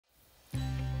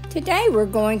Today we're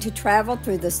going to travel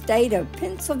through the state of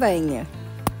Pennsylvania.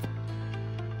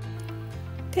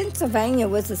 Pennsylvania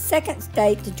was the second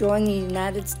state to join the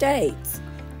United States.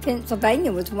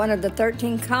 Pennsylvania was one of the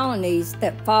 13 colonies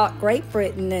that fought Great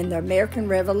Britain in the American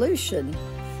Revolution.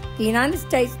 The United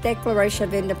States Declaration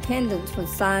of Independence was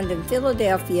signed in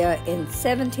Philadelphia in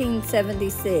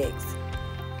 1776.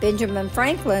 Benjamin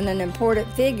Franklin, an important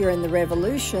figure in the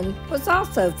Revolution, was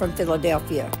also from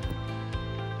Philadelphia.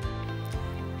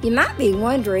 You might be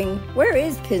wondering, where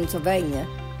is Pennsylvania?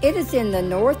 It is in the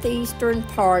northeastern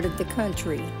part of the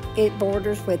country. It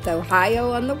borders with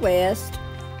Ohio on the west,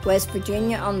 West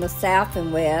Virginia on the south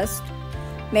and west,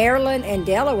 Maryland and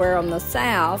Delaware on the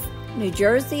south, New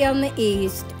Jersey on the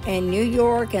east, and New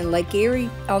York and Lake Erie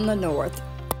on the north.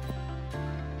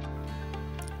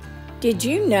 Did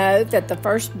you know that the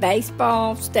first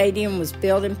baseball stadium was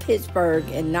built in Pittsburgh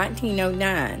in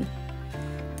 1909?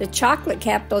 The chocolate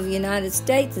capital of the United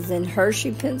States is in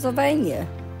Hershey, Pennsylvania.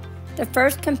 The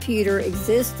first computer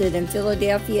existed in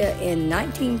Philadelphia in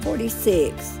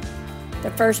 1946. The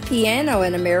first piano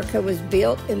in America was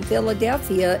built in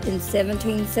Philadelphia in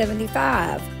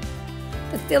 1775.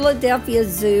 The Philadelphia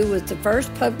Zoo was the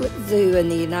first public zoo in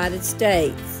the United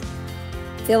States.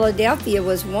 Philadelphia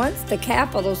was once the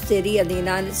capital city of the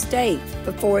United States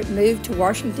before it moved to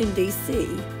Washington,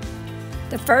 D.C.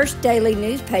 The first daily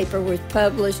newspaper was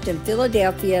published in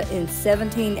Philadelphia in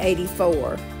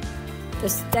 1784. The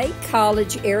State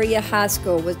College Area High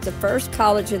School was the first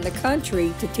college in the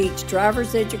country to teach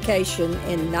driver's education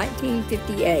in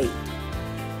 1958.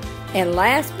 And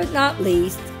last but not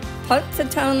least,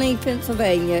 Punxsutawney,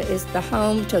 Pennsylvania is the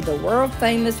home to the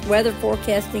world-famous weather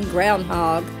forecasting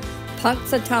groundhog,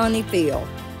 Punxsutawney Phil.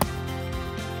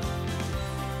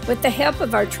 With the help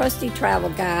of our trusty travel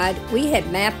guide, we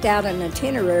had mapped out an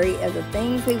itinerary of the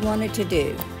things we wanted to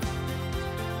do.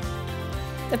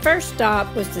 The first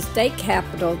stop was the state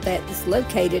capitol that is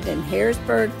located in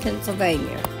Harrisburg,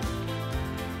 Pennsylvania.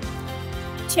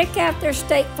 Check out their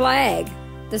state flag.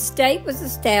 The state was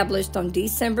established on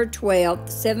December 12,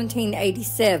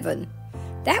 1787.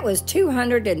 That was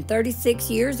 236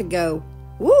 years ago.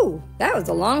 Woo, that was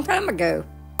a long time ago.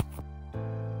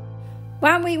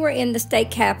 While we were in the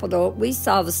state capitol, we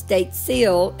saw the state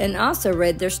seal and also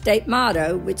read their state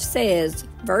motto, which says,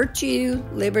 "Virtue,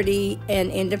 Liberty, and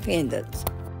Independence."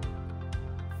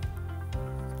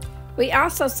 We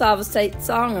also saw the state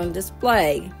song on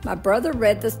display. My brother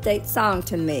read the state song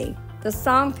to me. The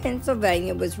song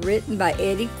Pennsylvania was written by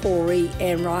Eddie Corey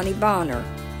and Ronnie Bonner.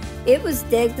 It was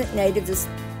designated the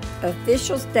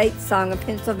official state song of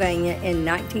Pennsylvania in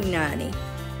 1990.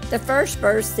 The first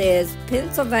verse says,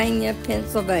 "Pennsylvania,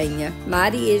 Pennsylvania,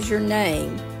 mighty is your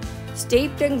name,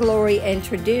 steeped in glory and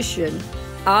tradition,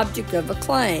 object of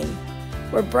acclaim,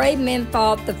 where brave men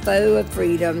fought the foe of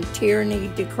freedom, tyranny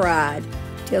decried,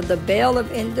 till the bell of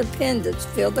independence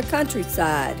filled the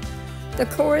countryside." The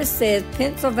chorus says,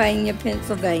 "Pennsylvania,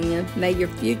 Pennsylvania, may your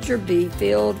future be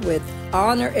filled with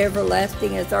honor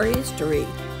everlasting as our history."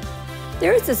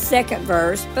 There is a second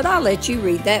verse, but I'll let you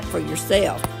read that for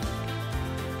yourself.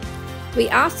 We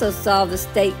also saw the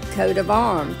state coat of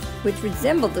arms, which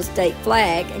resembled the state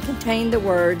flag and contained the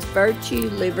words virtue,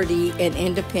 liberty, and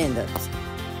independence.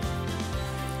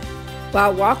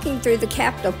 While walking through the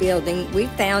Capitol building, we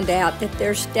found out that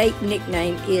their state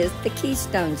nickname is the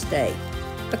Keystone State,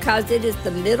 because it is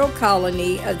the middle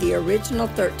colony of the original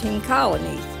 13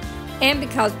 colonies, and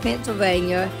because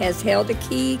Pennsylvania has held a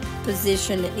key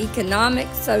position in economic,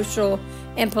 social,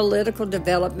 and political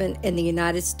development in the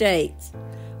United States.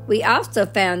 We also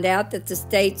found out that the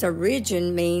state's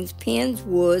origin means Penn's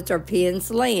woods or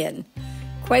Penn's land.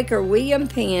 Quaker William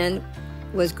Penn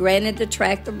was granted the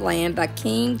tract of land by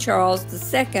King Charles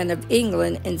II of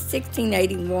England in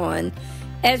 1681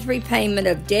 as repayment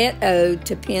of debt owed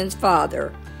to Penn's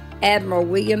father, Admiral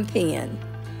William Penn.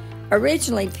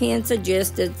 Originally, Penn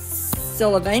suggested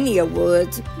Sylvania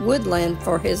Woods woodland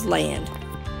for his land.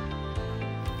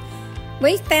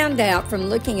 We found out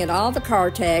from looking at all the car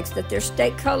tags that their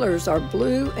state colors are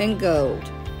blue and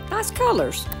gold. Nice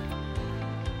colors.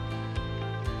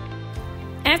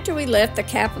 After we left the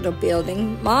Capitol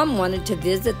building, Mom wanted to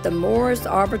visit the Morris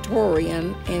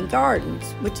Arboretum and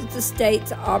Gardens, which is the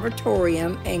state's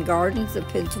arboretum and gardens of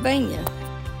Pennsylvania.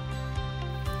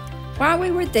 While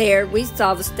we were there, we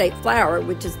saw the state flower,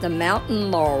 which is the mountain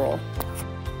laurel.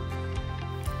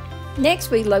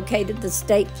 Next, we located the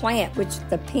state plant, which is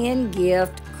the Penn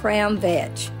Gift Crown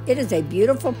Vetch. It is a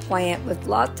beautiful plant with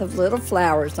lots of little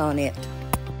flowers on it.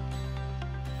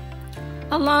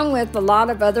 Along with a lot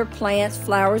of other plants,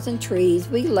 flowers, and trees,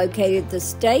 we located the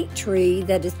state tree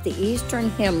that is the eastern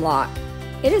hemlock.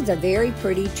 It is a very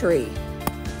pretty tree.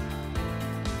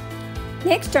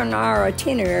 Next on our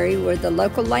itinerary were the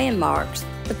local landmarks.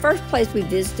 The first place we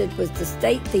visited was the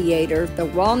State Theater, the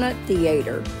Walnut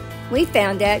Theater. We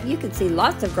found out you could see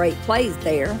lots of great plays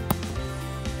there.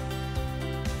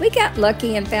 We got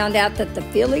lucky and found out that the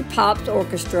Philly Pops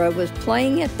Orchestra was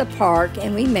playing at the park,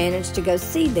 and we managed to go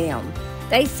see them.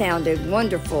 They sounded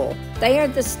wonderful. They are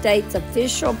the state's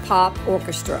official pop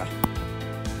orchestra.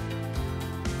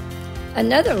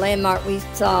 Another landmark we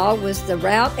saw was the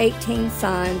Route 18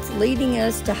 signs leading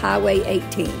us to Highway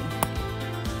 18.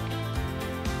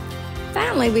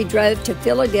 Finally, we drove to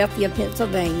Philadelphia,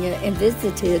 Pennsylvania and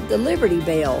visited the Liberty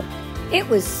Bell. It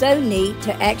was so neat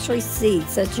to actually see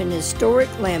such an historic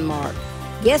landmark.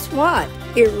 Guess what?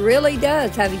 It really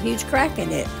does have a huge crack in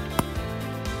it.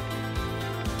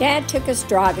 Dad took us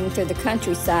driving through the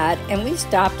countryside, and we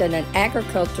stopped at an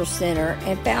agricultural center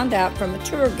and found out from a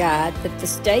tour guide that the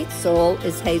state soil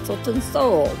is Hazelton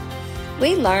soil.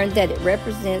 We learned that it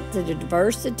represents the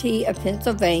diversity of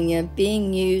Pennsylvania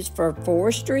being used for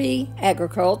forestry,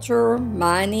 agriculture,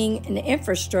 mining, and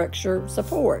infrastructure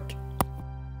support.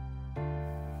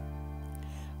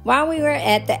 While we were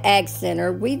at the Ag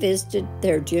Center, we visited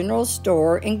their general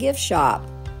store and gift shop.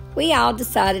 We all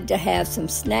decided to have some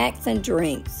snacks and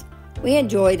drinks. We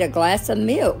enjoyed a glass of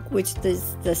milk, which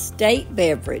is the state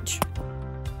beverage.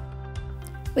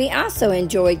 We also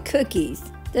enjoyed cookies.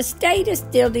 The state is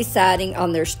still deciding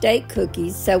on their state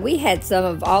cookies, so we had some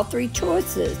of all three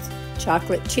choices: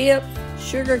 chocolate chips,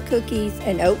 sugar cookies,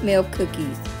 and oatmeal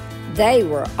cookies. They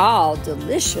were all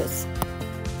delicious.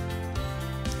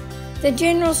 The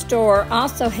general store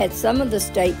also had some of the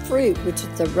state fruit, which is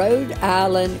the Rhode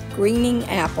Island greening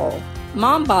apple.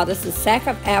 Mom bought us a sack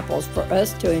of apples for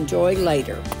us to enjoy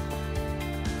later.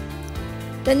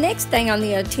 The next thing on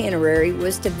the itinerary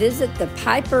was to visit the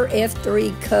Piper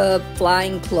F3 Cub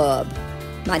Flying Club.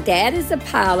 My dad is a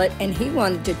pilot, and he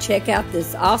wanted to check out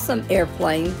this awesome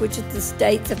airplane, which is the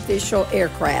state's official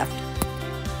aircraft.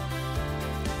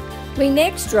 We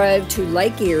next drove to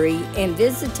Lake Erie and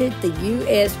visited the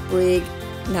U.S. brig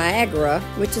Niagara,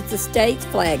 which is the state's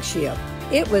flagship.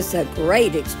 It was a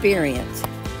great experience.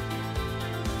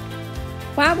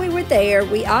 While we were there,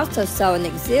 we also saw an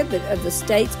exhibit of the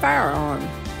state's firearm,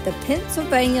 the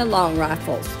Pennsylvania Long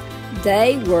Rifles.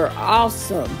 They were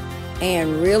awesome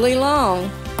and really long.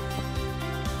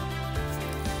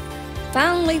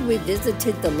 Finally, we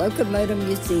visited the Locomotive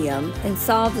Museum and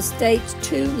saw the state's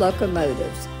 2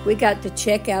 locomotives. We got to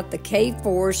check out the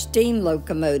K4 steam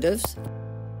locomotives.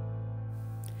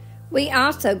 We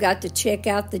also got to check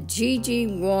out the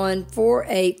GG1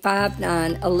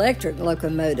 4859 electric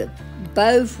locomotive.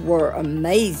 Both were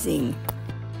amazing.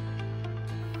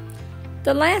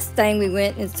 The last thing we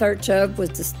went in search of was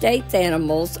the state's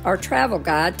animals our travel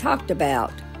guide talked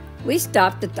about. We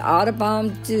stopped at the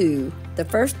Audubon Zoo. The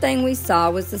first thing we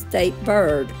saw was the state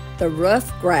bird, the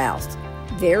ruffed grouse.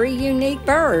 Very unique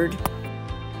bird.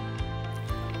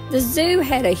 The zoo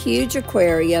had a huge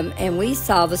aquarium, and we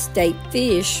saw the state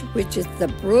fish, which is the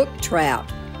brook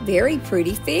trout. Very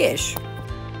pretty fish.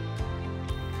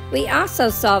 We also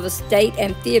saw the state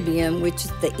amphibian, which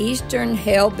is the eastern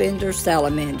hellbender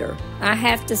salamander. I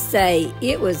have to say,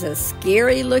 it was a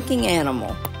scary looking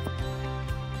animal.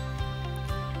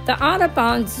 The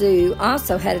Audubon Zoo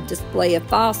also had a display of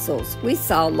fossils. We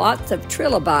saw lots of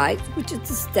trilobites, which is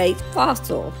the state's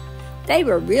fossil. They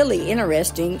were really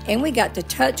interesting, and we got to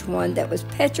touch one that was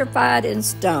petrified in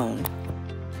stone.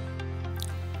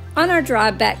 On our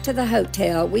drive back to the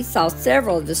hotel, we saw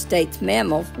several of the state's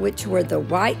mammals, which were the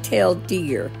white-tailed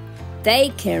deer. They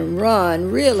can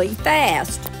run really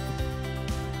fast.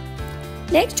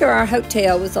 Next to our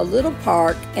hotel was a little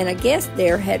park, and a guest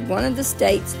there had one of the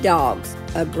state's dogs,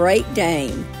 a Great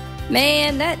Dane.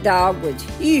 Man, that dog was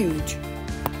huge.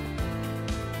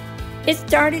 It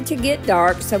started to get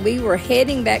dark, so we were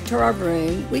heading back to our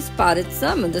room. We spotted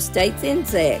some of the state's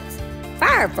insects.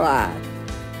 Fireflies.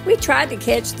 We tried to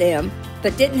catch them,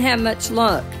 but didn't have much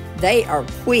luck. They are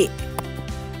quick.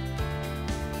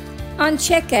 On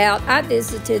checkout, I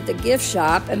visited the gift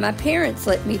shop, and my parents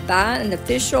let me buy an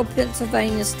official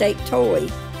Pennsylvania state toy.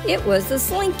 It was a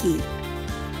Slinky.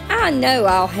 I know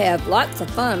I'll have lots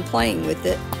of fun playing with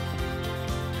it.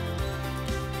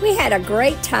 We had a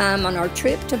great time on our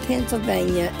trip to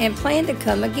Pennsylvania and plan to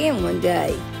come again one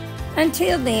day.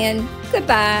 Until then,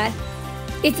 goodbye.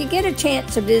 If you get a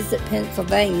chance to visit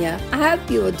Pennsylvania, I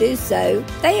hope you will do so.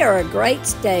 They are a great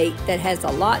state that has a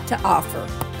lot to offer.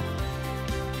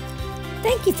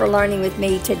 Thank you for learning with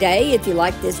me today. If you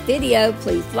like this video,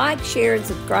 please like, share, and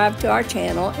subscribe to our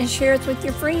channel and share it with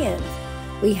your friends.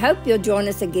 We hope you'll join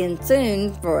us again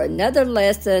soon for another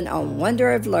lesson on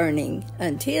Wonder of Learning.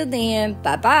 Until then,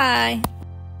 bye-bye.